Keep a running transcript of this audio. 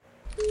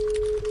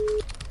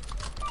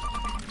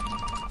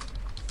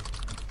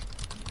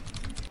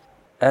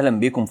اهلا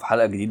بيكم في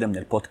حلقه جديده من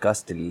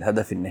البودكاست.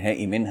 الهدف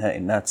النهائي منها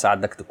انها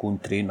تساعدك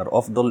تكون ترينر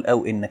افضل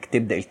او انك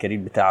تبدا الكارير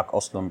بتاعك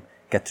اصلا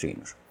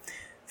كترينر.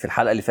 في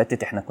الحلقه اللي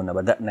فاتت احنا كنا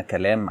بدانا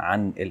كلام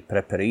عن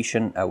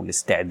البريباريشن او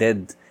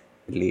الاستعداد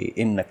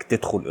لانك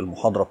تدخل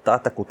المحاضره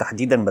بتاعتك،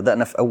 وتحديدا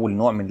بدانا في اول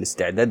نوع من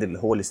الاستعداد اللي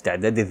هو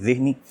الاستعداد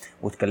الذهني،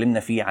 واتكلمنا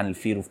فيه عن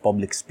الفير اوف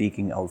بابليك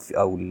سبيكينج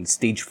او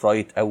الستيج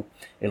فرايت او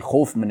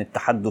الخوف من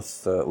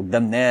التحدث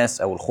قدام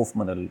ناس او الخوف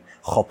من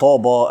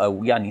الخطابه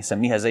او يعني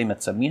سميها زي ما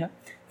تسميها.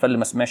 فاللي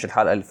ما سمعش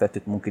الحلقه اللي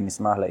فاتت ممكن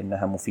يسمعها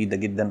لانها مفيده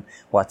جدا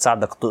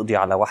وهتساعدك تقضي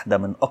على واحده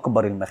من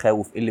اكبر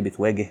المخاوف اللي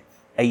بتواجه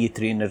اي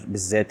ترينر،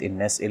 بالذات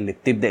الناس اللي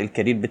بتبدا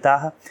الكارير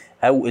بتاعها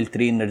او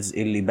الترينرز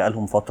اللي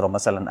بقالهم فتره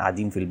مثلا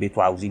قاعدين في البيت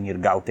وعاوزين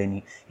يرجعوا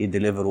تاني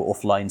يديليفروا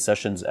اوفلاين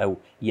سيشنز او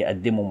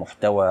يقدموا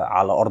محتوى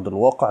على ارض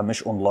الواقع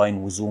مش اونلاين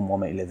وزوم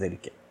وما الى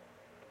ذلك.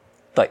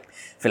 طيب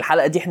في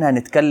الحلقة دي احنا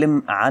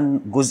هنتكلم عن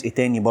جزء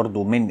تاني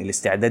برضو من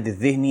الاستعداد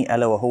الذهني،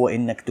 ألا وهو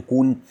انك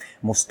تكون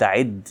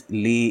مستعد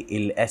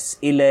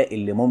للأسئلة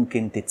اللي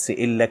ممكن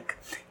تتسئلك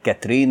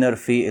كترينر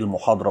في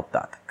المحاضرة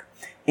بتاعتك.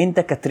 انت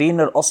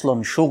كترينر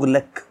اصلا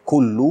شغلك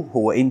كله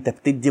هو انت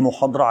بتدي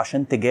محاضرة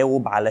عشان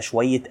تجاوب على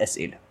شوية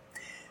أسئلة،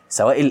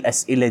 سواء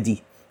الأسئلة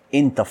دي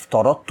انت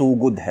افترضت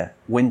وجودها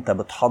وانت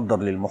بتحضر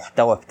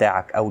للمحتوى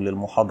بتاعك او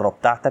للمحاضرة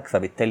بتاعتك،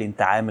 فبالتالي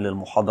انت عامل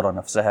المحاضرة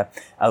نفسها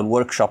او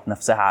الوركشوب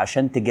نفسها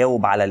عشان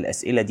تجاوب على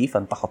الأسئلة دي،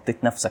 فانت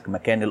حطيت نفسك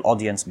مكان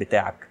الاودينس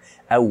بتاعك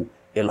او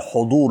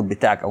الحضور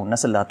بتاعك او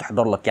الناس اللي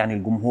هتحضر لك، يعني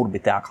الجمهور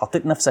بتاعك،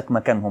 حطيت نفسك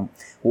مكانهم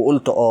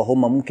وقلت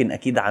هم ممكن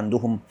اكيد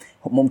عندهم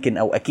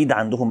اكيد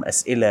عندهم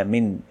اسئله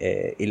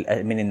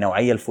من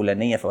النوعيه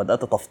الفلانيه،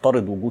 فبدات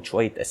تفترض وجود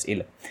شويه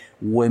اسئله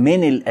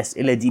ومن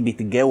الاسئله دي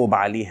بتجاوب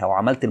عليها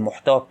وعملت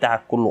المحتوى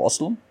بتاعك كله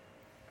اصلا.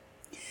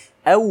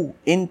 او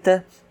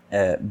انت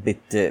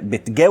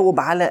بتجاوب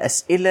على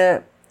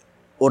اسئله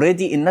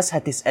اوريدي الناس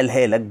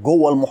هتسالها لك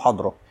جوه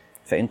المحاضره،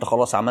 فانت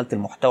خلاص عملت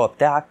المحتوى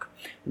بتاعك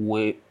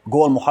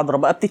وجوه المحاضره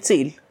بقى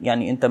بتتسال.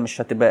 يعني انت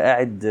مش هتبقى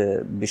قاعد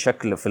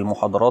بشكل في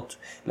المحاضرات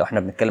لو احنا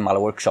بنتكلم على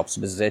ورك شوبس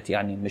بالذات،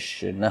 يعني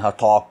مش انها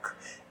توك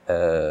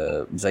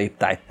زي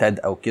بتاع التاد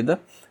او كده،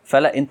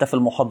 فلا انت في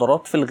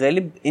المحاضرات في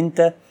الغالب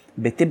انت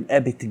بتبقى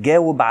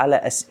بتجاوب على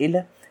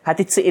اسئله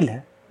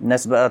هتتسالها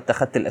الناس. بقى انت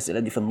خدت الاسئله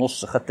دي في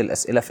النص، خدت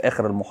الاسئله في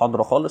اخر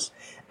المحاضره خالص،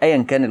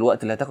 ايا كان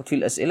الوقت اللي هتاخد فيه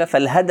الاسئله،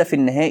 فالهدف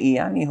النهائي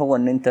يعني هو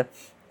ان انت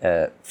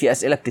في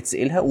اسئله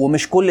بتتسالها،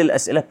 ومش كل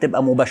الاسئله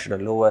بتبقى مباشره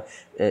اللي هو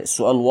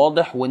السؤال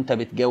واضح وانت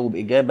بتجاوب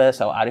اجابه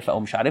سواء عارفها او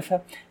مش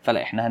عارفها.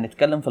 فلا احنا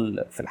هنتكلم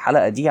في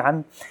الحلقه دي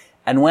عن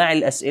انواع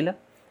الاسئله،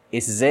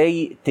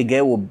 ازاي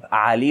تجاوب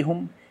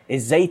عليهم،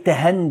 ازاي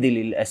تهندل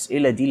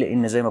الاسئله دي،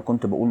 لان زي ما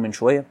كنت بقول من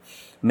شويه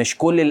مش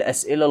كل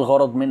الاسئله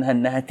الغرض منها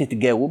انها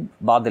تتجاوب،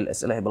 بعض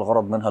الاسئله هيبقى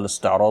الغرض منها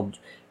الاستعراض.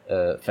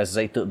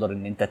 فازاي تقدر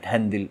ان انت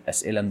تهندل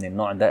اسئله من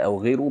النوع ده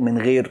او غيره من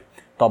غير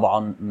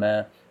طبعا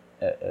ما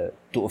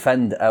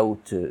تؤفند او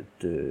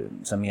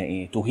تسميها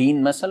ايه،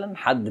 تهين مثلا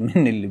حد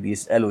من اللي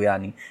بيسألوا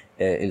يعني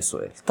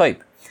السؤال. طيب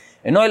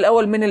النوع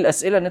الاول من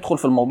الاسئلة، ندخل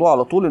في الموضوع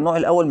على طول. النوع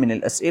الاول من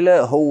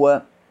الاسئلة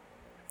هو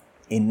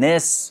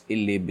الناس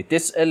اللي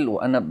بتسأل،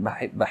 وانا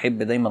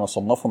بحب دايما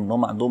اصنفهم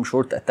انهم عندهم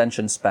short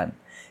attention span.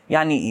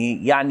 يعني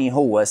ايه؟ يعني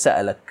هو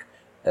سألك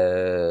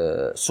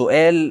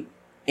سؤال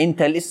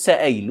انت لسه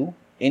قايله،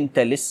 انت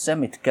لسه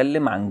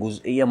متكلم عن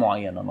جزئية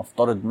معينة،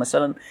 نفترض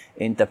مثلا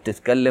انت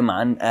بتتكلم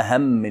عن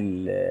اهم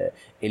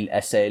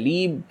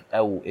الاساليب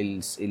او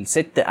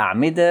الست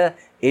اعمدة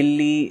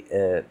اللي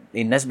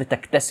الناس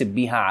بتكتسب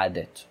بيها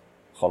عادات،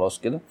 خلاص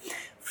كده.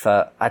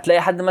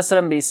 فهتلاقي حد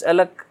مثلا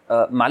بيسألك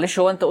معلش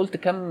هو انت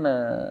قلت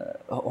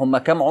هم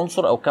كم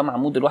عنصر او كم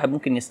عمود الواحد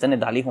ممكن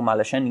يستند عليهم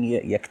علشان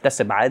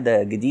يكتسب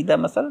عادة جديدة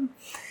مثلا.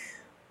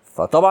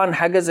 فطبعا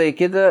حاجة زي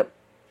كده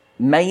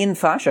ما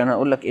ينفعش، انا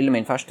اقول لك ايه اللي ما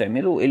ينفعش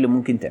تعمله وايه اللي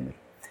ممكن تعمله.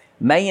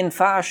 ما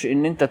ينفعش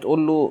ان انت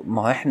تقول له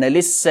ما احنا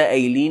لسه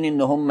قايلين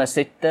ان هم 6،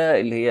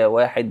 اللي هي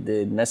 1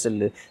 الناس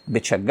اللي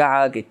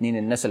بتشجعك، 2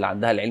 الناس اللي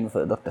عندها العلم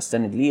فيقدر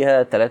تستند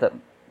ليها، 3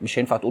 مش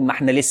هينفع تقول ما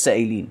احنا لسه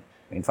قايلين،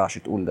 ما ينفعش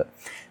تقول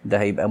ده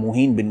هيبقى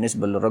مهين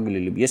بالنسبة للراجل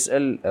اللي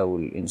بيسأل او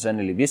الانسان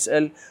اللي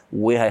بيسأل،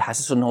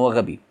 وهيحسسه ان هو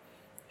غبي،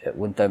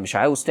 وانت مش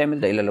عاوز تعمل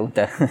ده الا لو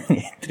انت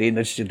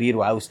ترينر شرير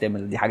وعاوز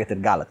تعمل دي حاجة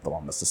ترجع لك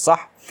طبعا. بس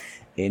الصح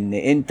ان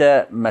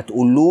انت ما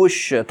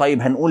تقولوش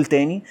طيب هنقول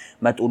تاني،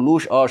 ما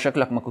تقولوش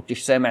شكلك ما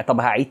كنتش سامع طب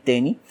هعيد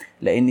تاني،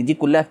 لان دي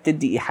كلها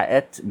بتدي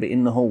ايحاءات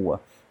بان هو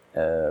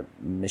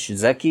مش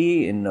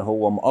ذكي، ان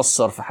هو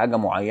مقصر في حاجة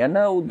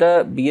معينة.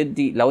 وده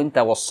بيدي لو انت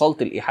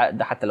وصلت الايحاء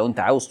ده، حتى لو انت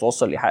عاوز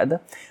توصل الايحاء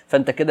ده،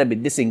 فانت كده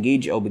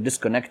بتديسنجيج او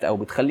بتديسكونكت او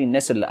بتخلي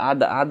الناس اللي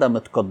قاعدة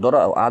متقدرة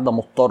او قاعدة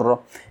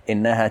مضطرة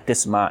انها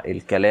تسمع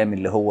الكلام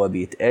اللي هو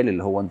بيتقال،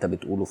 اللي هو انت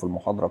بتقوله في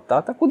المحاضرة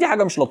بتاعتك. ودي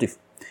حاجة مش لطيفة،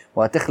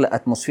 وهتخلق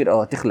اتموسفير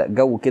او هتخلق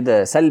جو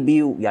كده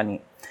سلبي، ويعني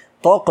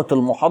طاقة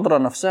المحاضرة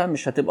نفسها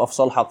مش هتبقى في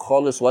صالحك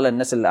خالص، ولا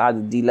الناس اللي قاعدة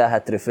دي لا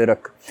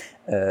هترفرك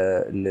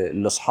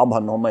لاصحابها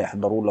ان هم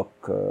يحضروا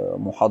لك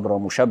محاضرة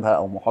مشابهة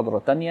او محاضرة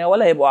تانية،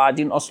 ولا يبقوا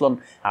قاعدين اصلا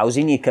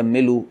عاوزين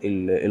يكملوا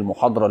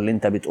المحاضرة اللي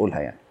انت بتقولها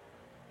يعني.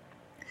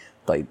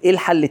 طيب ايه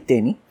الحل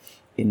التاني؟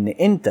 ان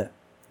انت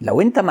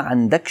لو انت ما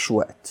عندكش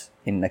وقت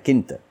انك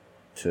انت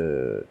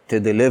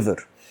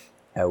تديليفر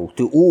او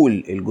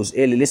تقول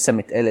الجزئيه اللي لسه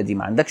متقاله دي،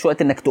 ما عندكش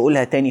وقت انك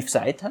تقولها تاني في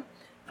ساعتها،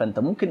 فانت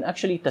ممكن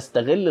اكشلي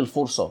تستغل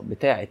الفرصه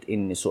بتاعه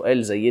ان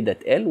سؤال زي ده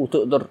اتقال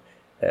وتقدر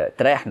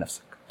تريح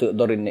نفسك.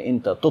 تقدر ان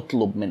انت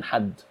تطلب من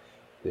حد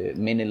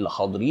من اللي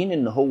حاضرين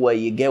ان هو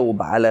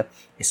يجاوب على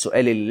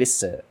السؤال اللي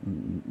لسه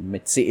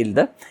متسئل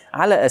ده،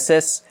 على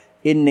اساس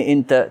ان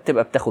انت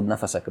تبقى بتاخد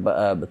نفسك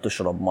بقى،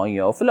 بتشرب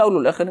ميه، وفي الاول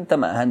والاخر انت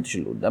ما اهنتش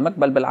اللي قدامك،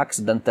 بل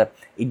بالعكس ده انت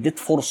اديت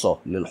فرصه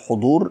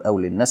للحضور او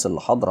للناس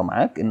اللي حاضره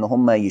معاك ان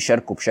هم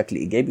يشاركوا بشكل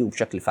ايجابي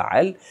وبشكل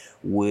فعال،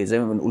 وزي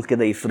ما بنقول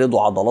كده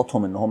يفرضوا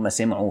عضلاتهم ان هم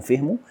سمعوا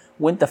وفهموا،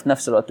 وانت في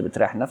نفس الوقت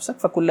بتريح نفسك.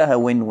 فكلها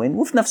وين وين.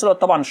 وفي نفس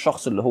الوقت طبعا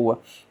الشخص اللي هو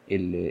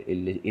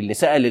اللي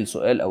سأل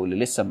السؤال او اللي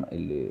لسه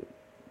اللي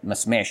ما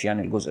سمعش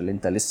يعني الجزء اللي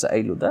انت لسه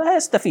قايله ده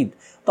هيستفيد.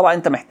 طبعا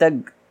انت محتاج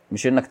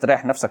مش انك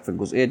تريح نفسك في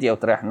الجزئيه دي او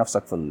تريح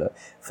نفسك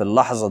في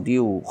اللحظه دي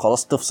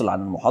وخلاص تفصل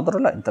عن المحاضره،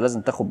 لا، انت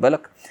لازم تاخد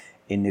بالك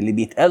ان اللي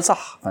بيتقال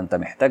صح. فانت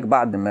محتاج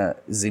بعد ما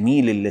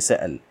زميل اللي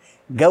سأل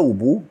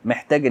جاوبه،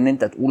 محتاج ان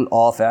انت تقول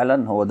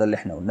فعلا هو ده اللي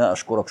احنا قلناه،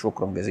 اشكرك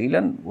شكرا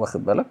جزيلا،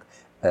 واخد بالك.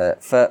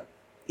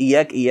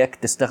 فاياك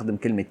تستخدم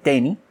كلمه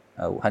تاني،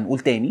 او هنقول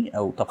تاني،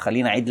 او طب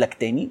خلينا اعيد لك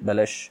تاني،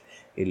 بلاش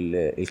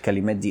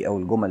الكلمات دي او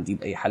الجمل دي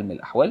باي حال من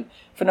الاحوال.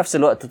 في نفس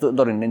الوقت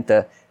تقدر ان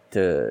انت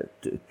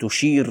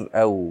تشير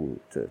او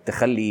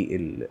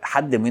تخلي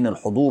حد من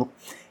الحضور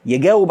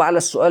يجاوب على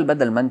السؤال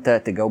بدل ما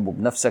انت تجاوبه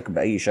بنفسك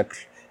باي شكل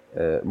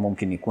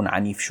ممكن يكون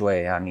عنيف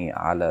شويه يعني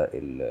على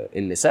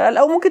اللي سأل،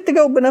 او ممكن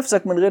تجاوب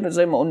بنفسك من غير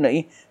زي ما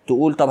قلنا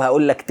تقول طب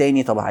هقول لك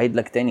تاني، طب هعيد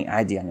لك تاني،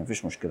 عادي يعني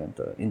مفيش مشكله.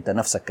 انت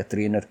نفسك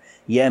كترينر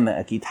ياما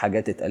اكيد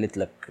حاجات اتقالت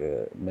لك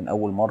من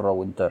اول مره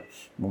وانت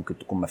ممكن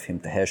تكون ما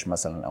فهمتهاش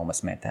مثلا، او ما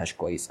سمعتهاش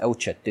كويس، او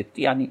اتشتت،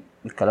 يعني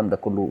الكلام ده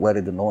كله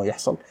وارد ان هو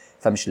يحصل.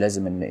 فمش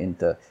لازم ان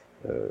انت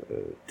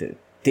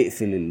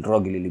تقفل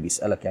الراجل اللي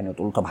بيسألك يعني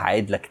وتقول طب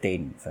هعيد لك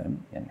تاني، فاهم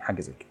يعني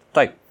حاجه زي كده.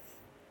 طيب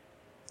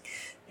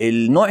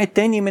النوع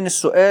التاني من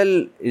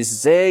السؤال،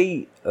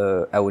 ازاي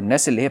او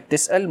الناس اللي هي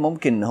بتسأل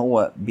ممكن ان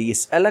هو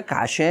بيسألك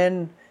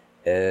عشان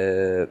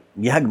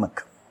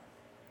يهاجمك.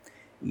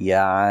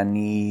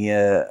 يعني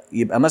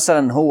يبقى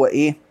مثلا هو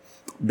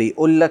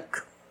بيقول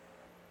لك،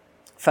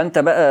 فانت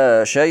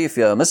بقى شايف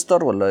يا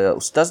مستر ولا يا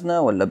استاذنا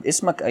ولا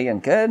باسمك ايا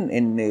كان،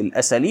 ان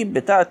الاساليب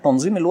بتاعه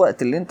تنظيم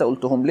الوقت اللي انت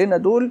قلتهم لنا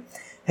دول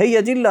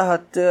هي دي اللي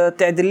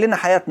هتعدل لنا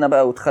حياتنا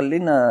بقى،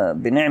 وتخلينا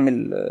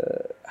بنعمل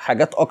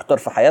حاجات اكتر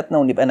في حياتنا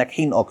ونبقى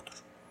ناجحين اكتر.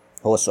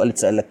 هو السؤال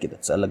اتسألك كده،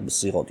 اتسألك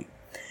بالصيغه دي.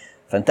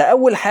 فانت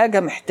اول حاجه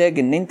محتاج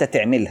ان انت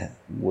تعملها،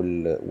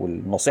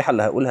 والنصيحه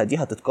اللي هقولها دي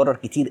هتتكرر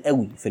كتير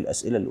قوي في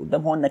الاسئله اللي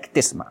قدام، هو انك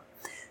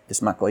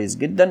تسمع كويس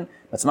جدا.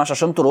 ما تسمعش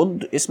عشان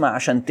ترد، اسمع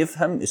عشان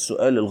تفهم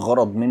السؤال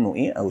الغرض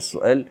منه او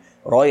السؤال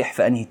رايح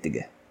في انهي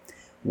اتجاه.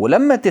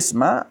 ولما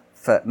تسمع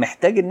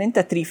فمحتاج ان انت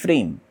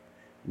تريفريم،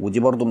 ودي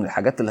برضو من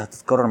الحاجات اللي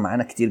هتتكرر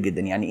معانا كتير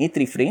جدا. يعني ايه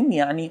تريفريم؟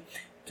 يعني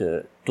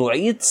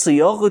تعيد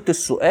صياغة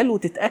السؤال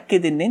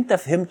وتتأكد ان انت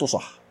فهمته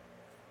صح،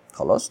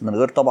 خلاص، من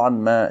غير طبعا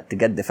ما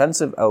تجد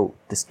ديفنسيف او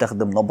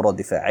تستخدم نبرة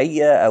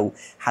دفاعية او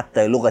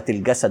حتى لغة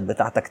الجسد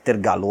بتاعتك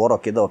ترجع لورا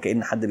كده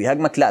وكأن حد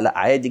بيهاجمك. لا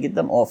عادي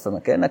جدا، اقف في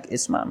مكانك،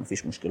 اسمع،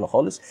 مفيش مشكلة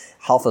خالص.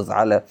 حافظ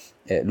على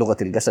لغة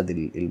الجسد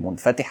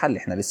المنفتحة اللي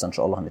احنا لسه ان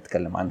شاء الله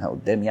هنتكلم عنها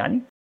قدام يعني.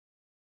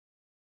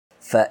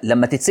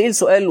 فلما تتسأل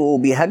سؤال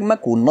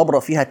وبيهاجمك والنبرة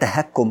فيها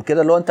تهكم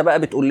كده، اللي هو انت بقى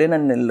بتقول لنا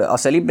ان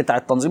الاساليب بتاعه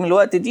تنظيم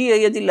الوقت دي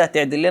هي دي اللي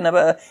هتعدل لنا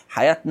بقى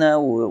حياتنا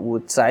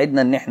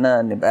وتساعدنا ان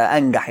احنا نبقى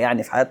انجح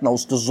يعني في حياتنا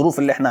وسط الظروف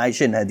اللي احنا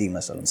عايشينها دي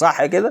مثلا،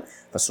 صح كده؟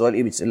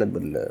 فالسؤال بيتسألك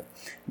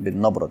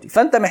بالنبرة دي.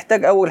 فانت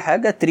محتاج اول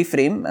حاجة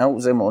تريفريم، او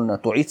زي ما قلنا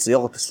تعيد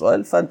صياغة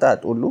السؤال. فانت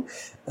هتقول له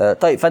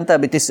طيب، فانت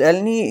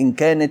بتسألني ان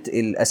كانت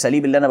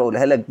الاساليب اللي انا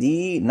بقولها لك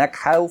دي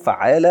ناجحة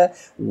وفعالة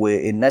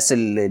والناس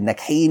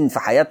الناجحين في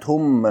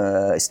حياتهم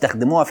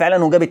استخدموها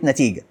فعلا وجابت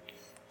نتيجة،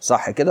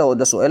 صح كده؟ هو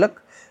ده سؤالك.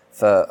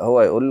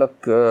 فهو يقول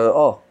لك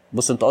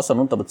بص، انت اصلا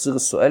وانت بتصيغ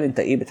السؤال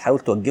انت بتحاول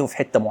توجهه في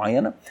حتة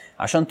معينة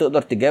عشان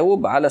تقدر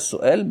تجاوب على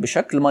السؤال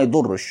بشكل ما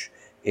يضرش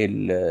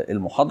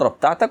المحاضرة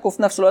بتاعتك،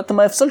 وفي نفس الوقت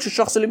ما يفصلش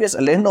الشخص اللي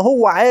بيسأل، لانه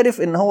هو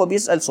عارف ان هو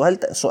بيسأل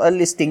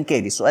سؤال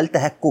استنكاري، سؤال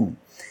تهكمي.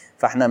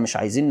 فاحنا مش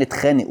عايزين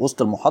نتخانق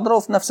وسط المحاضرة،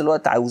 وفي نفس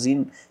الوقت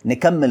عاوزين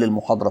نكمل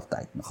المحاضرة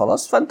بتاعتنا،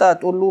 خلاص. فانت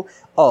هتقول له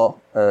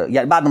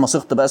يعني بعد ما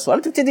صيغت بقى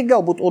السؤال تبتدي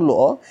تجاوب وتقول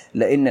له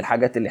لان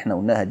الحاجات اللي احنا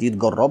قلناها دي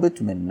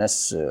اتجربت من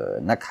ناس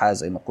ناجحة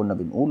زي ما كنا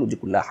بنقول، ودي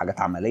كلها حاجات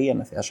عملية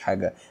ما فيهاش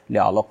حاجة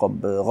ليها علاقة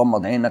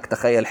بغمض عينك،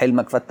 تخيل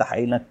حلمك، فتح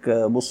عينك،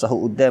 بص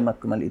اهو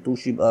قدامك، ما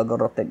لقيتوش يبقى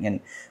جرب تاني.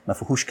 يعني ما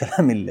فيهوش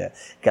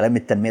كلام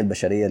التنمية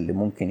البشرية اللي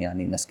ممكن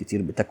يعني ناس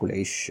كتير بتاكل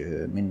عيش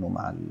منه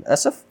مع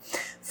الأسف.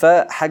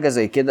 فحاجة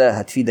زي كده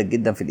هتفيدك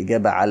جدا في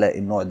الإجابة على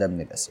النوع ده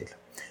من الأسئلة.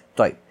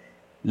 طيب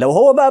لو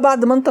هو بقى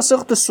بعد ما انت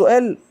صيغت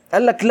السؤال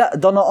قال لك لا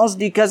ده انا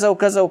قصدي كذا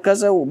وكذا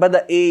وكذا،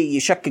 وبدأ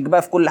يشكك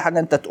بقى في كل حاجة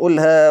انت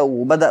تقولها،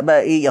 وبدأ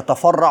بقى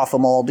يتفرع في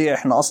مواضيع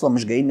احنا اصلا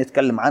مش جايين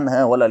نتكلم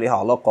عنها ولا ليها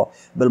علاقة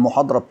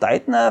بالمحاضرة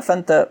بتاعتنا،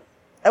 فانت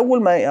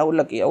اول ما هقول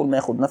لك ايه، اول ما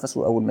ياخد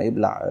نفسه، اول ما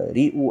يبلع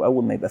ريقه،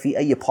 اول ما يبقى فيه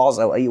اي باوز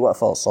او اي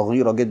وقفه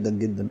صغيره جدا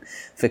جدا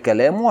في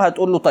كلامه،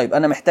 هتقول له طيب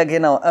انا محتاج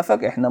هنا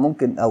اوقفك، احنا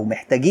ممكن او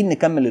محتاجين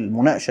نكمل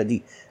المناقشه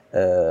دي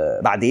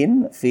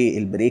بعدين في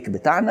البريك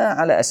بتاعنا،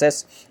 على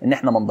اساس ان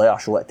احنا ما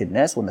نضيعش وقت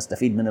الناس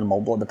ونستفيد من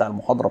الموضوع بتاع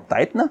المحاضره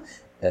بتاعتنا.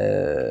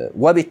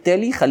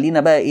 وبالتالي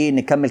خلينا بقى ايه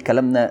نكمل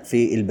كلامنا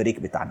في البريك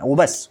بتاعنا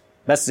وبس.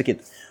 بس كده.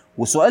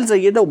 وسؤال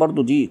زي ده،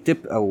 وبرضو دي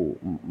تip او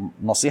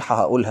نصيحه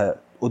هقولها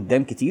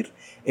قدام كتير،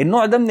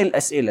 النوع ده من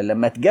الاسئله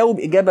لما تجاوب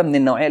اجابه من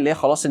النوعيه اللي هي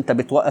خلاص انت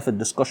بتوقف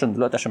الدسكشن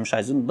دلوقتي عشان مش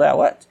عايزين نضيع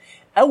وقت،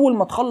 اول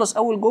ما تخلص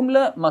اول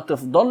جمله ما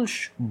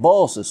تفضلش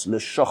باصص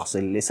للشخص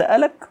اللي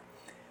سالك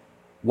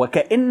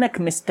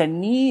وكأنك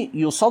مستنيه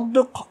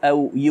يصدق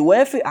او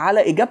يوافق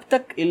على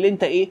اجابتك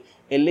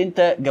اللي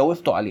انت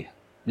جاوبته عليها.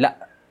 لا،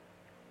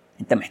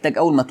 انت محتاج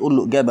اول ما تقول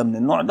له اجابه من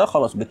النوع ده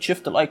خلاص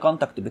بتشفت الاي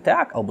كونتاكت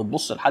بتاعك او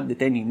بتبص لحد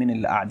تاني من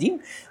اللي قاعدين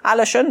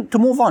علشان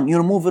تموف اون،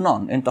 يور موفين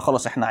اون. انت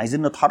خلاص احنا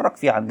عايزين نتحرك،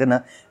 في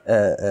عندنا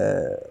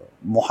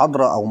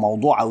محاضره او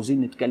موضوع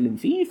عاوزين نتكلم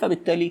فيه،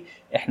 فبالتالي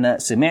احنا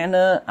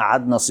سمعنا،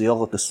 قعدنا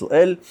صياغه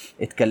السؤال،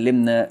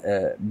 اتكلمنا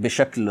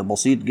بشكل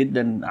بسيط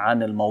جدا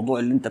عن الموضوع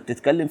اللي انت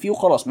بتتكلم فيه،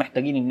 وخلاص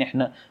محتاجين ان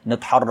احنا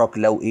نتحرك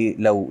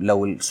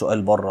لو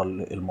السؤال بره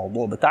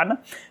الموضوع بتاعنا.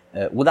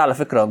 وده على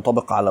فكره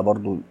ينطبق على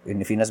برضو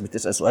ان في ناس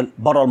بتسال سؤال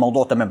بره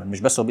الموضوع تماما،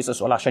 مش بس هو بيسال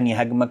سؤال عشان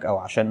يهاجمك او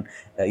عشان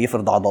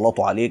يفرض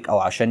عضلاته عليك او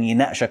عشان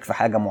يناقشك في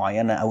حاجه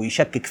معينه او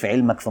يشكك في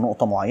علمك في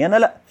نقطه معينه.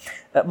 لا،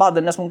 بعض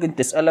الناس ممكن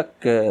تسالك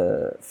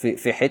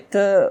في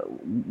حته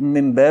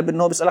من باب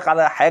ان هو بيسالك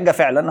على حاجه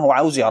فعلا هو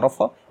عاوز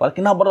يعرفها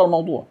ولكنها بره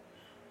الموضوع،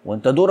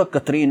 وانت دورك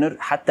كترينر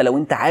حتى لو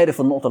انت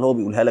عارف النقطه اللي هو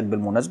بيقولها لك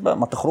بالمناسبه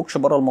ما تخرجش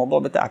بره الموضوع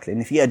بتاعك،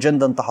 لان في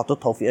اجنده انت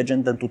حاططها وفي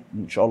اجنده انتوا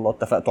ان شاء الله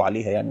اتفقتوا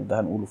عليها، يعني ده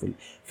هنقوله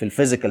في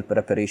الفيزيكال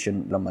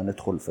بريباريشن لما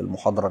ندخل في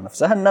المحاضره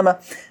نفسها. انما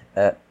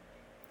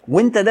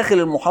وانت داخل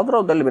المحاضره،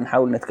 وده اللي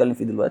بنحاول نتكلم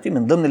فيه دلوقتي،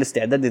 من ضمن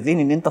الاستعداد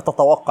الذهني ان انت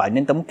تتوقع ان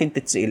انت ممكن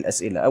تتسال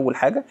اسئله. اول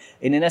حاجه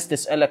ان ناس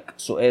تسالك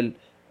سؤال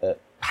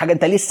حاجه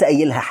انت لسه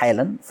قايلها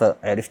حالا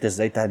فعرفت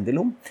ازاي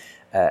تهندلهم.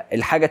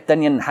 الحاجه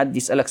الثانيه ان حد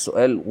يسالك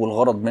سؤال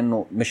والغرض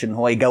منه مش ان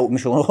هو يجاوب،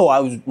 مش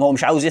هو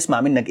مش عاوز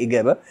يسمع منك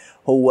اجابه،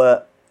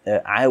 هو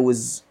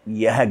عاوز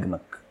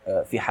يهاجمك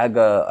في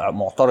حاجه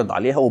معترض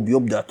عليها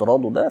وبيبدي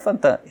اعتراضه ده.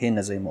 فانت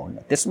هنا زي ما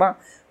قلنا تسمع،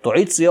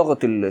 تعيد صياغه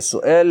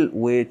السؤال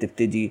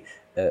وتبتدي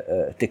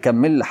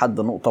تكمل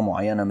لحد نقطه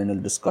معينه من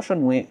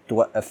الدسكشن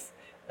وتوقف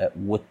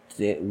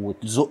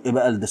وتزق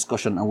بقى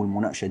الدسكشن او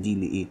المناقشه دي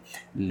لايه،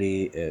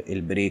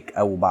 للبريك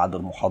او بعد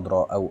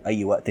المحاضره او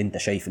اي وقت انت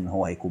شايف ان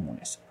هو هيكون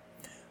مناسب.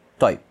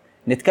 طيب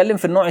نتكلم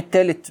في النوع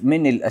الثالث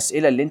من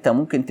الاسئله اللي انت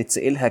ممكن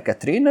تتسالها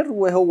كترينر،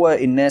 وهو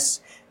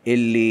الناس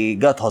اللي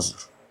جايه تهزر.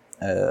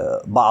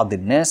 بعض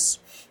الناس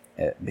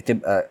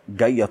بتبقى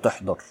جايه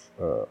تحضر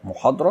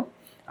محاضره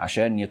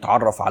عشان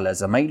يتعرف على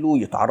زمايله،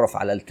 يتعرف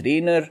على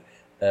الترينر،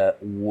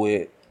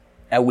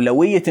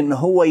 واولويه ان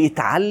هو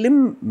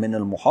يتعلم من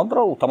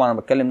المحاضره. وطبعا انا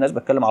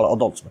بتكلم على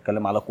ادلتس،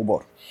 بتكلم على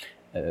كبار.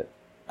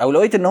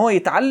 اولويه ان هو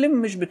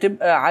يتعلم مش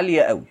بتبقى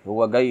عاليه قوي،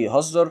 هو جاي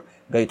يهزر،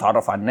 جاي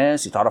يتعرف على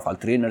الناس، يتعرف على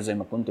الترينر زي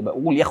ما كنت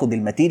بقول، ياخد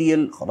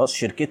الماتيريال، خلاص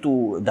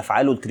شركته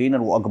دفع له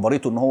الترينر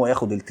واجبرته ان هو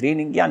ياخد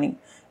التريننج. يعني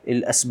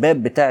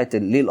الاسباب بتاعه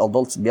ليه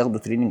الادلتس بياخدوا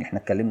تريننج احنا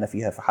اتكلمنا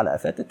فيها في حلقه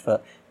فاتت،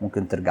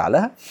 فممكن ترجع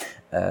لها.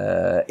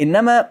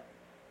 انما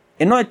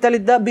النوع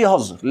الثالث ده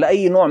بيهزر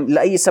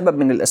لاي سبب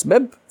من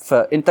الاسباب.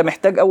 فانت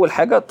محتاج اول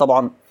حاجه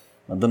طبعا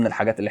من ضمن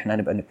الحاجات اللي احنا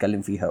هنبقى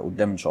نتكلم فيها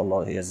قدام ان شاء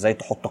الله هي ازاي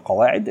تحط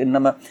قواعد،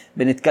 انما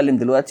بنتكلم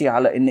دلوقتي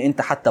على ان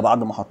انت حتى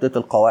بعد ما حطيت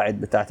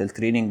القواعد بتاعه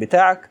التريننج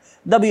بتاعك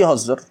ده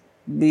بيهزر،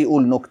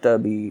 بيقول نكته،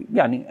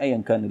 يعني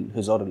ايا كان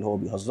الهزار اللي هو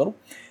بيهزره.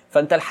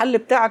 فانت الحل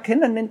بتاعك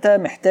هنا ان انت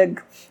محتاج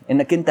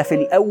انك انت في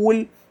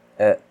الاول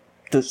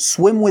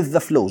تسويم وذ ذا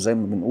فلو زي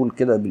ما بنقول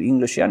كده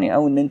بالانجلش، يعني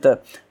او ان انت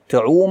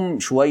تعوم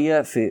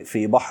شويه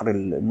في بحر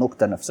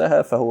النكته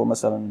نفسها. فهو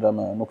مثلا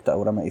رمى نكته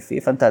او رمى افيه،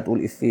 فانت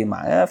هتقول افيه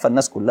معاه،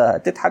 فالناس كلها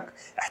هتضحك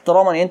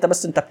احتراما، يعني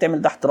انت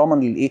بتعمل ده احتراما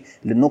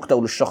للنكته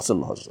وللشخص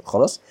اللي هزر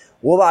خلاص.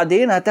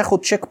 وبعدين هتاخد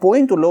تشيك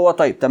بوينت اللي هو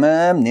طيب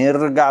تمام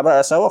نرجع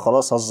بقى سوا،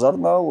 خلاص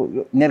هزرنا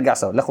ونرجع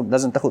سوا،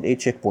 لازم تاخد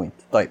تشيك بوينت.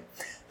 طيب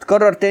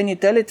تكرر تاني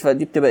تالت،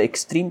 فدي بتبقى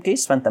اكستريم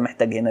كيس، فانت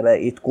محتاج هنا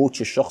بقى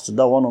تكوتش الشخص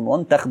ده 1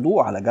 on 1، تاخده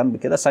على جنب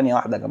كده ثانيه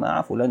واحده يا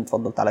جماعه، فلان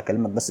اتفضل تعالى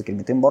اكلمك بس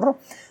كلمتين بره.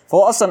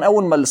 فهو اصلا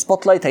اول ما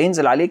السبوت لايت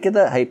هينزل عليه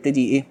كده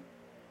هيبتدي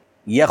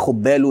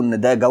ياخد باله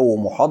ان ده جو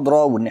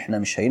محاضره وان احنا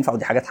مش هينفع.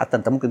 ودي حاجات حتى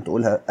انت ممكن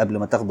تقولها قبل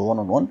ما تاخده 1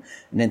 on 1،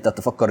 ان انت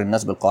تفكر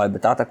الناس بالقواعد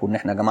بتاعتك، وان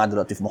احنا يا جماعه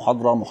دلوقتي في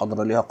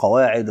محاضره ليها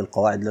قواعد،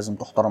 القواعد لازم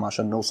تحترم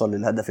عشان نوصل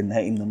للهدف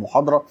النهائي من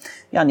المحاضره.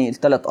 يعني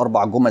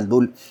ال3-4 جمل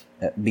دول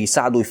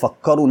بيساعدوا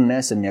يفكروا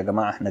الناس ان يا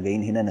جماعه احنا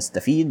جايين هنا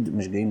نستفيد،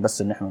 مش جايين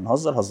بس ان احنا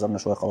نهزر، هزرنا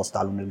شويه خلاص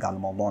تعالوا نرجع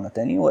لموضوعنا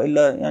تاني،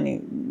 والا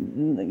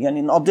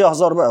يعني نقضيها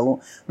هزار بقى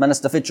وما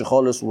نستفدش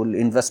خالص،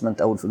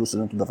 والانفستمنت او الفلوس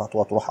اللي انتوا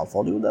دفعتوها تروح على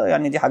الفاضي، وده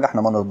يعني دي حاجه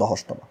احنا ما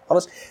نرضاهاش طبعا.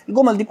 خلاص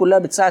الجمل دي كلها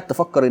بتساعد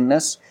تفكر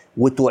الناس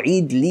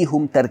وتعيد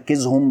ليهم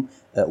تركيزهم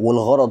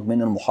والغرض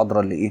من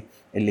المحاضره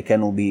اللي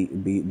كانوا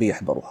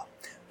بيحضروها.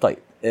 طيب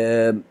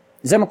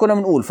زي ما كنا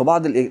بنقول في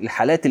بعض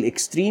الحالات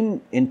الاكستريم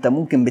انت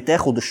ممكن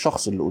بتاخد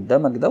الشخص اللي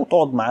قدامك ده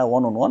وتقعد معاه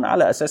 1 on 1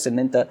 على اساس ان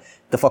انت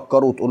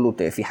تفكره وتقول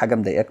له في حاجه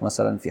مضايقاك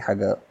مثلا، في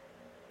حاجه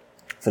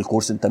في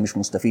الكورس انت مش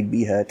مستفيد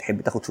بيها،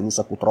 تحب تاخد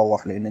فلوسك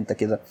وتروح، لان انت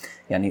كده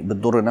يعني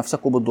بتضر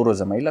نفسك وبتضر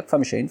زمايلك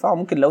فمش هينفع.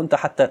 ممكن لو انت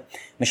حتى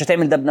مش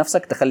هتعمل ده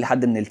بنفسك تخلي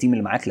حد من التيم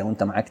اللي معاك، لو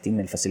انت معاك تيم من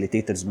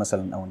الفاسيليتيترز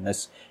مثلا او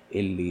الناس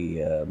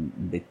اللي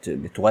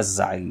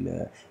بتوزع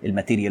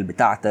الماتيريال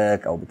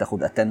بتاعتك او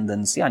بتاخد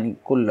اتندنس. يعني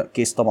كل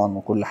كيس طبعا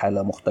وكل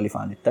حاله مختلفه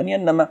عن الثانيه،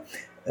 انما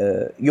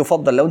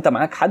يفضل لو انت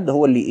معاك حد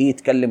هو اللي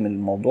يتكلم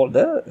الموضوع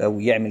ده او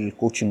يعمل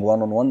الكوتشنج 1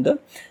 on 1 ده.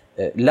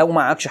 لو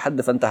معكش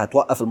حد فانت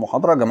هتوقف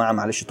المحاضره، يا جماعه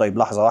معلش طيب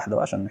لحظه واحده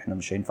بقى عشان احنا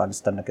مش هينفع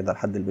نستنى كده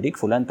لحد البريك،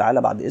 فلان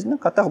تعالى بعد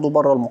اذنك، هتاخده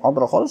بره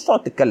المحاضره خالص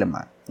تقعد تتكلم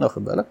معاه،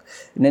 واخد بالك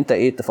ان انت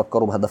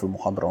تفكروا بهدف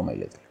المحاضره وما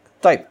الى ذلك.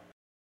 طيب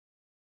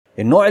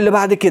النوع اللي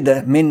بعد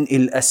كده من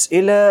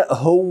الأسئلة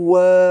هو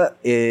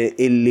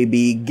اللي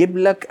بيجيب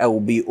لك أو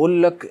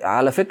بيقول لك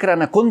على فكرة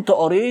أنا كنت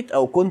قريت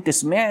أو كنت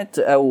سمعت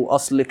أو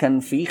أصل كان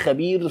في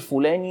خبير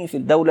فلاني في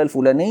الدولة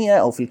الفلانية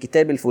أو في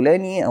الكتاب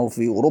الفلاني أو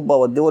في أوروبا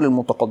والدول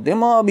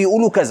المتقدمة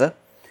بيقولوا كذا،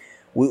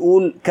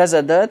 ويقول كذا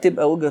ده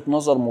تبقى وجهة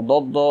نظر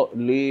مضادة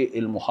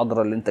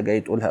للمحاضرة اللي أنت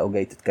جاي تقولها أو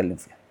جاي تتكلم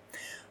فيها.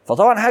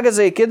 فطبعا حاجة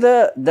زي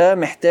كده ده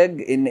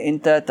محتاج ان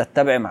انت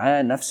تتبع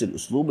معاه نفس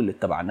الاسلوب اللي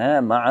اتبعناه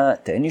مع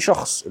تاني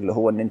شخص، اللي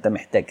هو ان انت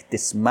محتاج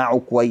تسمعه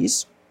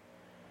كويس،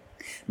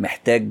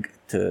 محتاج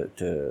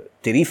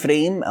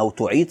تريفريم او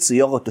تعيد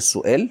صياغة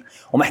السؤال،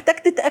 ومحتاج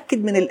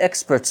تتأكد من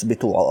الاكسبرتس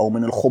بتوعه او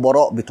من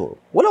الخبراء بتوعه.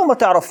 ولو ما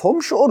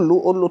تعرفهمش قول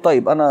له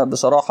طيب انا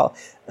بصراحة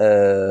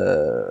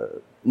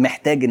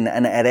محتاج ان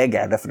انا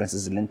اراجع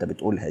الريفرنسز اللي انت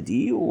بتقولها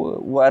دي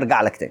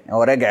وارجع لك تاني،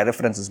 او اراجع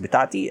الريفرنسز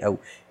بتاعتي او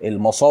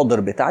المصادر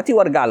بتاعتي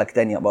وارجع لك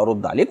تاني ابقى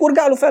ارد عليك.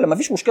 وارجع له فعلا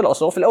مفيش مشكله،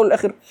 اصلا في الاول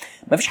والاخر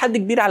مفيش حد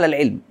كبير على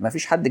العلم،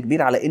 مفيش حد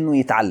كبير على انه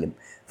يتعلم.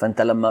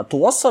 فانت لما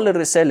توصل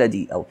الرساله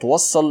دي او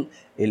توصل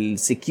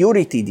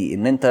السكيورتي دي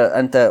ان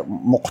انت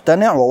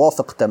مقتنع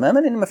وواثق تماما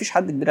ان مفيش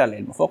حد كبير على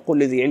العلم، فوق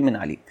كل ذي علم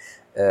عليم.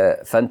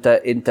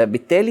 فانت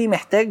بالتالي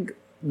محتاج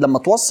لما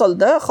توصل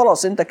ده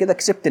خلاص انت كده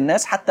كسبت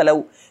الناس. حتى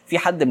لو في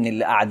حد من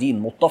اللي قاعدين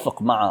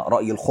متفق مع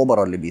رأي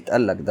الخبراء اللي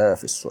بيتقالك ده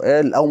في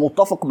السؤال او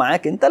متفق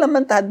معاك انت، لما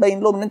انت هتبين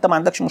لهم ان انت ما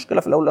عندكش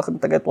مشكلة في الاول والاخر،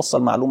 انت جاي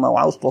توصل معلومة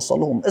وعاوز توصل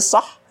لهم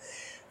الصح.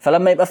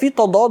 فلما يبقى في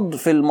تضاد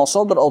في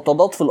المصادر او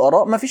تضاد في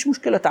الاراء ما فيش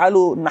مشكلة،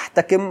 تعالوا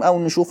نحتكم او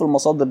نشوف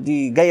المصادر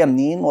دي جاية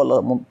منين،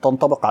 ولا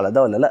تنطبق على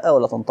ده ولا لا،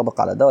 ولا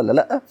تنطبق على ده ولا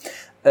لا.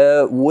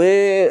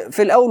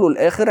 وفي الاول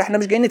والاخر احنا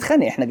مش جايين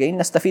نتخانق، احنا جايين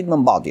نستفيد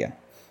من بعض يعني.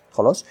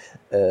 خلاص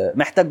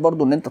محتاج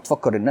برضو ان انت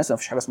تفكر الناس ما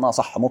فيش حاجه اسمها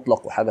صح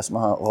مطلق وحاجه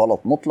اسمها غلط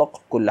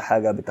مطلق، كل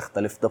حاجه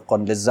بتختلف طبقا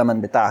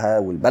للزمن بتاعها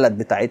والبلد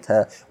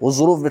بتاعتها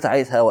والظروف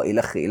بتاعتها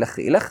والخ الخ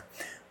الخ.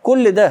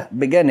 كل ده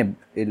بجانب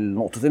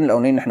النقطتين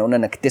الاولانيين احنا قلنا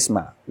انك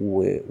تسمع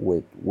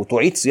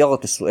وتعيد صياغه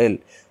السؤال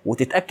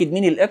وتتاكد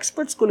من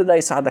الاكسبرتس، كل ده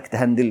يساعدك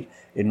تهندل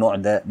النوع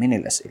ده من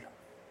الاسئله.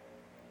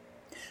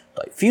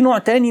 طيب في نوع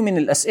تاني من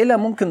الاسئله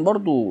ممكن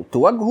برضو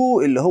تواجهه،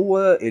 اللي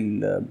هو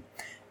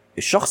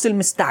الشخص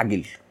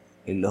المستعجل،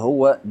 اللي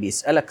هو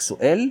بيسألك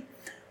سؤال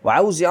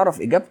وعاوز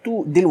يعرف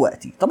إجابته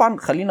دلوقتي. طبعا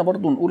خلينا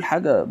برضو نقول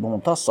حاجة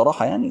بمنتهى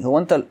الصراحة، يعني هو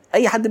أنت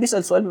أي حد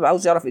بيسأل سؤال بيبقى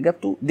عاوز يعرف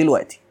إجابته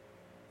دلوقتي،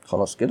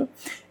 خلاص كده.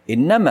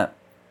 إنما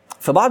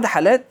في بعض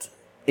حالات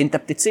أنت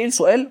بتتسأل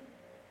سؤال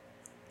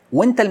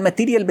وأنت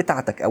الماتيريال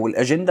بتاعتك أو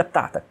الأجندة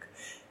بتاعتك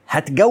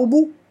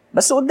هتجاوبه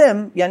بس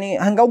قدام، يعني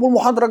هنجاوبه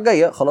المحاضرة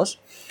الجاية خلاص.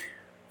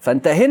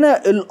 فأنت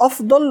هنا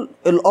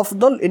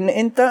الأفضل إن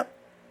أنت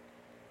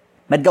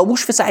ما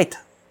تجاوبوش في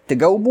ساعتها،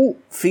 تجاوبه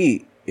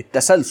في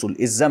التسلسل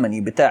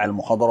الزمني بتاع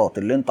المحاضرات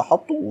اللي انت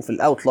حاطه وفي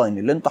الاوتلاين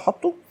اللي انت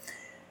حاطه،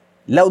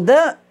 لو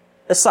ده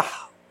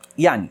الصح.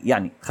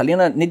 يعني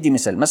خلينا ندي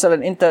مثال.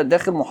 مثلا انت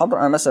داخل محاضره،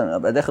 انا مثلا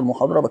ابقى داخل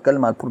محاضره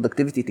بتكلم على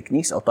البرودكتيفيتي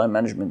تكنيكس او تايم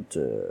مانجمنت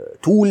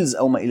تولز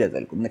او ما الى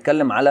ذلك،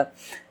 بنتكلم على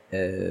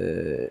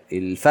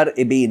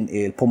الفرق بين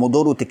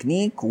البومودورو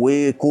تكنيك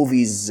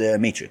وكوفيز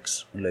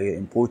ماتريكس اللي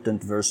هي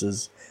important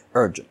versus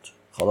urgent،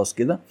 خلاص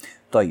كده.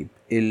 طيب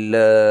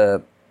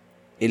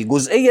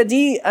الجزئيه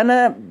دي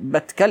انا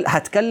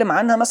هتكلم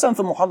عنها مثلا في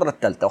المحاضره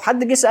الثالثه،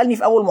 وحد جه سالني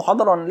في اول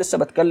محاضره وانا لسه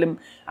بتكلم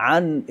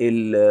عن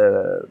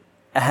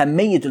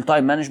اهميه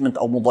التايم مانجمنت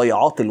او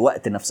مضيعات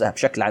الوقت نفسها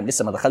بشكل عام،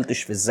 لسه ما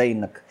دخلتش في ازاي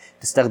انك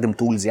تستخدم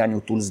تولز يعني،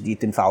 والتولز دي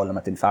تنفع ولا ما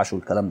تنفعش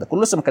والكلام ده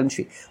كله لسه ما اتكلمش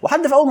فيه.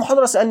 وحد في اول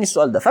محاضره سالني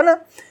السؤال ده،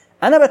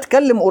 فانا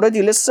بتكلم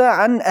اوريدي لسه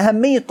عن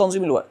اهميه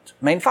تنظيم الوقت.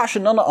 ما ينفعش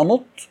ان انا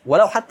انط،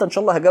 ولو حتى ان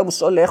شاء الله هجاوب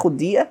السؤال اللي هياخد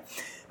دقيقه،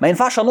 ما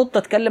ينفعش انط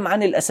اتكلم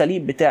عن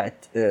الاساليب بتاعه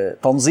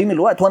تنظيم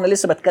الوقت وانا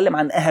لسه بتكلم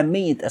عن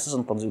اهميه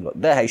اساسا تنظيم الوقت.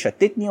 ده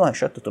هيشتتني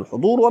وهيشتت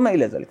الحضور وما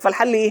الى ذلك.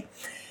 فالحل ايه؟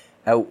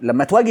 او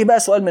لما تواجه بقى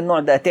سؤال من النوع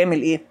ده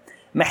هتعمل ايه؟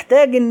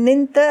 محتاج ان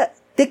انت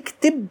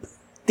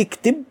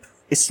تكتب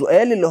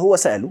السؤال اللي هو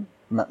ساله.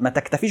 ما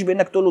تكتفيش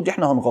بانك تقول له دي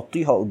احنا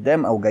هنغطيها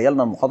قدام او جايه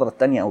لنا المحاضره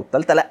الثانيه او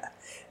الثالثه، لا،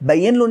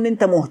 بين له ان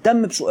انت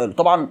مهتم بسؤاله.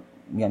 طبعا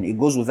يعني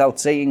it goes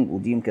without saying،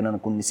 ودي يمكن انا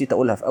كنت نسيت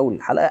اقولها في اول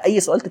الحلقه، اي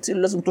سؤال تتساله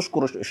لازم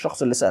تشكر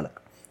الشخص اللي سالك،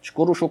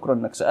 اشكره، شكرا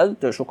انك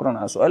سالت، شكرا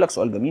على سؤالك،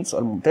 سؤال جميل،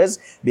 سؤال ممتاز،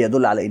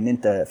 بيدل على ان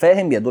انت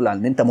فاهم، بيدل على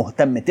ان انت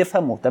مهتم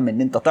تفهم، مهتم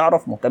ان انت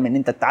تعرف، مهتم ان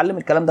انت تتعلم.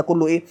 الكلام ده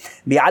كله ايه؟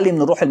 بيعلي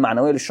من الروح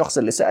المعنويه للشخص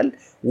اللي سال،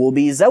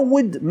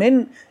 وبيزود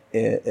من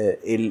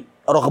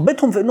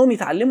رغبتهم في انهم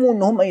يتعلموا،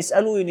 ان هم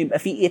يسالوا، ان يبقى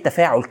في ايه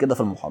تفاعل كده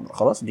في المحاضره.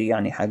 خلاص، دي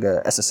يعني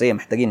حاجه اساسيه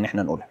محتاجين ان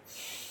احنا نقولها.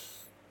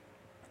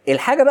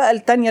 الحاجه بقى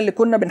التانية اللي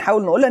كنا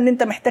بنحاول نقولها، ان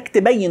انت محتاج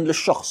تبين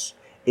للشخص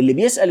اللي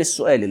بيسال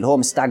السؤال، اللي هو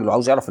مستعجل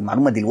وعاوز يعرف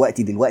المعلومه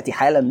دلوقتي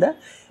حالا، ده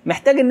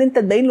محتاج ان انت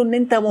تبين له ان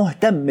انت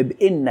مهتم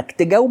بانك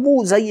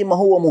تجاوبه زي ما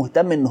هو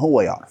مهتم ان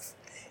هو يعرف.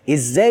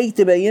 ازاي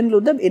تبين له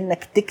ده؟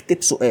 بانك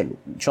تكتب سؤاله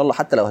ان شاء الله،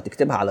 حتى لو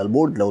هتكتبها على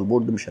البورد، لو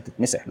البورد مش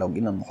هتتمسح لو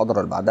جينا المحاضره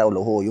اللي بعدها،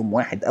 ولو هو يوم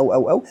واحد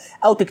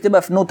او تكتبها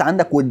في نوت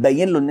عندك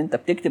وتبين له ان انت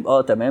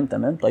بتكتب.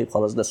 تمام طيب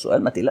خلاص، ده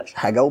السؤال، ما تقلقش،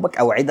 هجاوبك،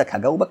 اوعدك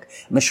هجاوبك،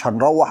 مش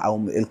هنروح او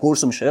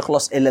الكورس مش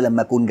هيخلص الا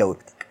لما اكون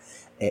جاوبتك.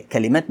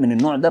 كلمات من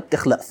النوع ده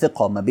بتخلق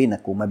ثقه ما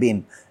بينك وما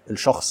بين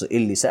الشخص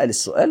اللي سأل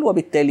السؤال،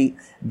 وبالتالي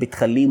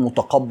بتخليه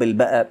متقبل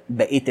بقى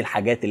بقيه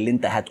الحاجات اللي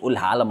انت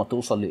هتقولها على ما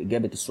توصل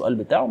لاجابه السؤال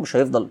بتاعه. مش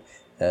هيفضل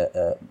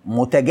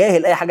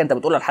متجاهل اي حاجه انت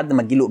بتقولها لحد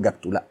ما تجيله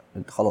اجابته، لا،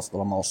 انت خلاص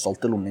طالما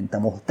وصلت له ان انت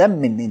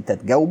مهتم ان انت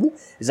تجاوبه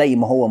زي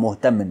ما هو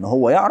مهتم ان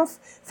هو يعرف،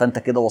 فانت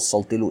كده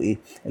وصلت له ايه؟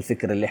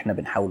 الفكره اللي احنا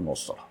بنحاول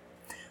نوصلها.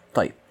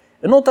 طيب،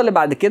 النقطه اللي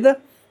بعد كده،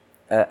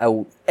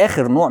 او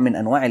اخر نوع من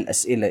انواع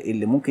الاسئله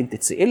اللي ممكن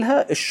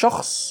تتسالها،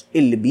 الشخص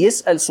اللي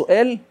بيسال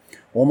سؤال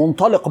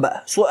ومنطلق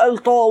بقى، سؤال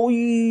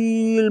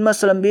طويل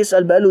مثلا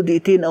بيسال بقاله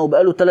دقيقتين او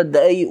بقاله 3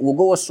 دقايق،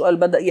 وجوه السؤال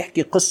بدا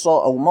يحكي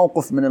قصه او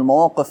موقف من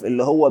المواقف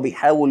اللي هو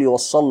بيحاول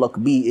يوصل لك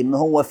بيه ان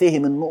هو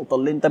فهم النقطه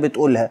اللي انت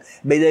بتقولها،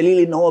 بدليل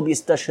ان هو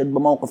بيستشهد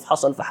بموقف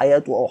حصل في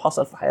حياته او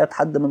حصل في حياه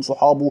حد من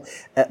صحابه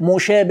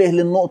مشابه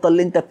للنقطه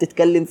اللي انت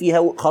بتتكلم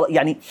فيها.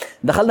 يعني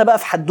دخلنا بقى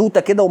في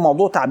حدوته كده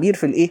وموضوع تعبير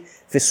في الايه،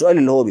 في السؤال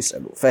اللي هو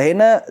بيساله.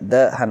 فهنا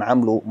ده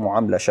هنعامله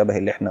معامله شبه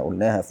اللي احنا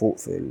قلناها فوق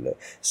في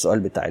السؤال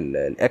بتاع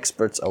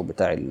الاكسبرتس او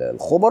بتاع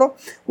الخبراء.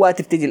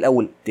 وهتبتدي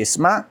الاول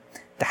تسمع،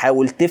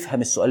 تحاول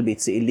تفهم السؤال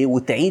بيتسال ليه،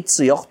 وتعيد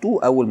صياغته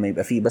اول ما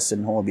يبقى فيه بس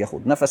ان هو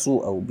بياخد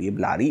نفسه او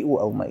بيبلع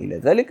ريقه او ما الى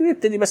ذلك.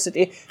 بيبتدي بس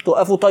ايه،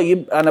 توقفه.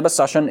 طيب انا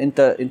بس عشان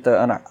انت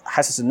انا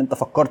حاسس ان انت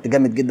فكرت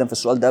جامد جدا في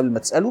السؤال ده قبل ما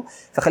تساله،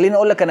 فخليني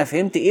اقول لك انا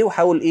فهمت ايه،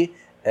 وحاول ايه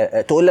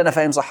تقول لي انا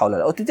فاهم صح ولا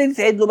لا، وتبتدي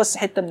تعيد له بس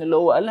حته من اللي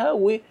هو قالها،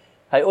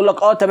 وهيقول لك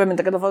تمام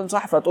انت كده فاهم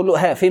صح، فتقول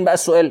له فين بقى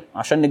السؤال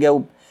عشان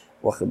نجاوب،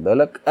 واخد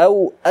بالك؟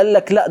 او قال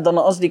لك لا ده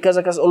انا قصدي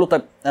كذا كذا، اقول له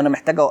طيب انا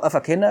محتاج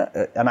اوقفك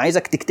هنا، انا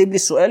عايزك تكتب لي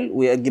السؤال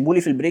وتجيبه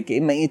لي في البريك، يا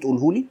اما ايه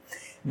تقوله لي.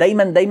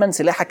 دايما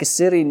سلاحك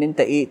السري ان انت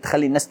ايه،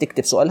 تخلي الناس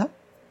تكتب سؤالها،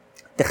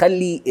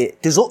 تخلي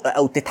تزق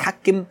او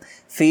تتحكم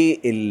في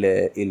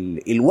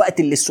الوقت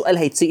اللي السؤال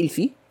هيتسال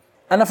فيه.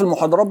 انا في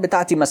المحاضرات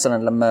بتاعتي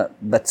مثلا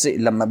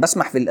لما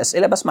بسمح في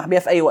الاسئله بسمح بيها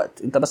في اي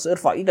وقت، انت بس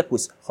ارفع ايدك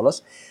واسال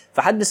خلاص.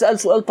 فحد سال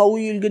سؤال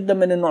طويل جدا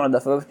من النوع ده،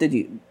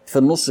 فببتدي في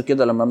النص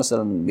كده لما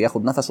مثلا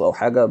بياخد نفسه او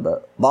حاجه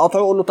بقاطعه،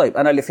 اقول له طيب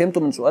انا اللي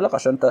فهمته من سؤالك،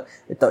 عشان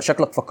انت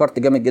شكلك فكرت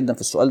جامد جدا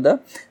في السؤال ده،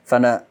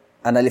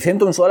 انا اللي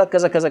فهمته من سؤالك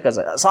كذا كذا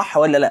كذا، صح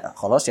ولا لا؟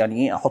 خلاص، يعني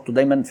ايه، احطه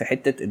دايما في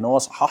حته ان هو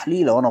صحح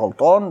لي لو انا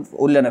غلطان،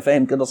 قول لي انا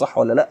فاهم كده صح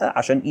ولا لا،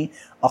 عشان ايه،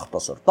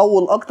 اختصر.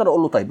 طول اكتر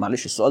اقول له طيب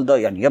معلش السؤال ده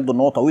يعني يبدو ان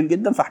هو طويل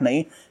جدا، فاحنا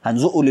ايه،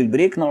 هنزقه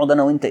للبريك، نقعد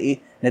انا وانت ايه،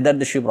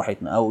 ندردش فيه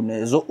براحتنا، او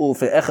نزقه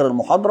في اخر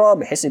المحاضره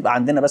بحيث يبقى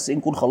عندنا بس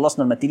نكون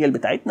خلصنا الماتيريال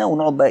بتاعتنا،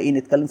 ونقعد بقى ايه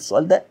نتكلم في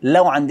السؤال ده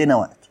لو عندنا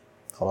وقت.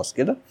 خلاص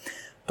كده.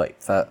 طيب،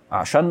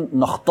 فعشان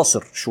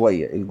نختصر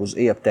شويه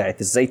الجزئيه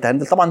بتاعت ازاي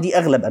تهندل، طبعا دي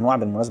اغلب انواع،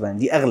 بالمناسبه يعني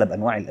دي اغلب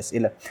انواع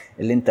الاسئله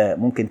اللي انت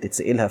ممكن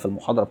تتسالها في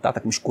المحاضره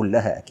بتاعتك، مش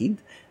كلها اكيد.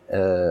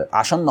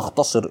 عشان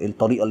نختصر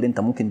الطريقه اللي انت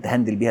ممكن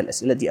تهندل بيها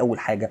الاسئله دي، اول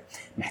حاجه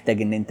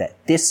محتاج ان انت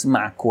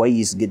تسمع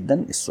كويس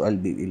جدا السؤال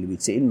اللي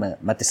بيتسال،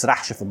 ما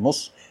تسرحش في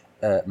النص،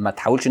 ما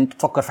تحاولش ان انت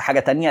تفكر في حاجه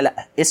تانية،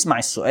 لا، اسمع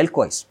السؤال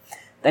كويس.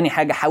 تاني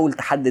حاجة، حاول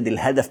تحدد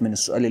الهدف من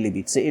السؤال اللي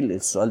بيتسأل.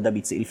 السؤال ده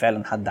بيتسأل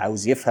فعلا حد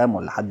عاوز يفهم،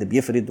 ولا حد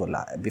بيفرد،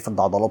 ولا بيفرد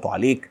عضلاته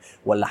عليك،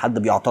 ولا حد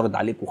بيعترض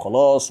عليك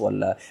وخلاص،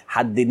 ولا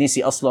حد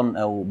نسي أصلا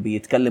أو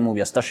بيتكلم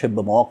وبيستشهد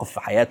بمواقف في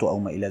حياته أو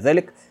ما إلى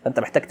ذلك. فأنت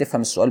محتاج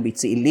تفهم السؤال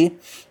بيتسأل ليه،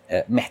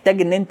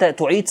 محتاج ان انت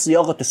تعيد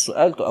صياغة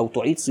السؤال او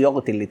تعيد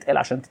صياغة اللي اتقال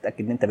عشان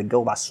تتأكد ان انت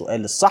بتجاوب على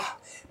السؤال الصح.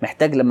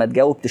 محتاج لما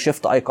تجاوب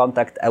تشفت اي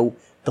كونتاكت او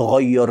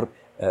تغير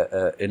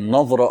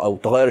النظرة او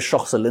تغير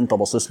الشخص اللي انت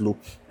باصص له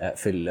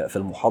في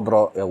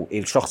المحاضرة، او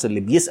الشخص اللي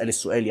بيسأل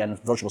السؤال، يعني ما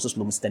تفضلش باصص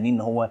له مستني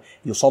ان هو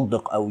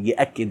يصدق او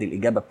يأكد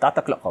الإجابة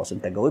بتاعتك، لا خلاص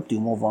انت جاوبت،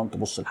 يموف اون،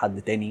 تبص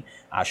لحد تاني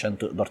عشان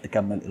تقدر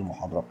تكمل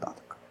المحاضرة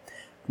بتاعتك.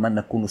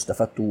 اتمنى تكونوا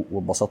استفدتوا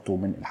واتبسطتوا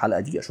من الحلقة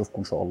دي. اشوفكم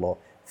ان شاء الله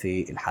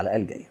في الحلقة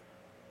الجاية.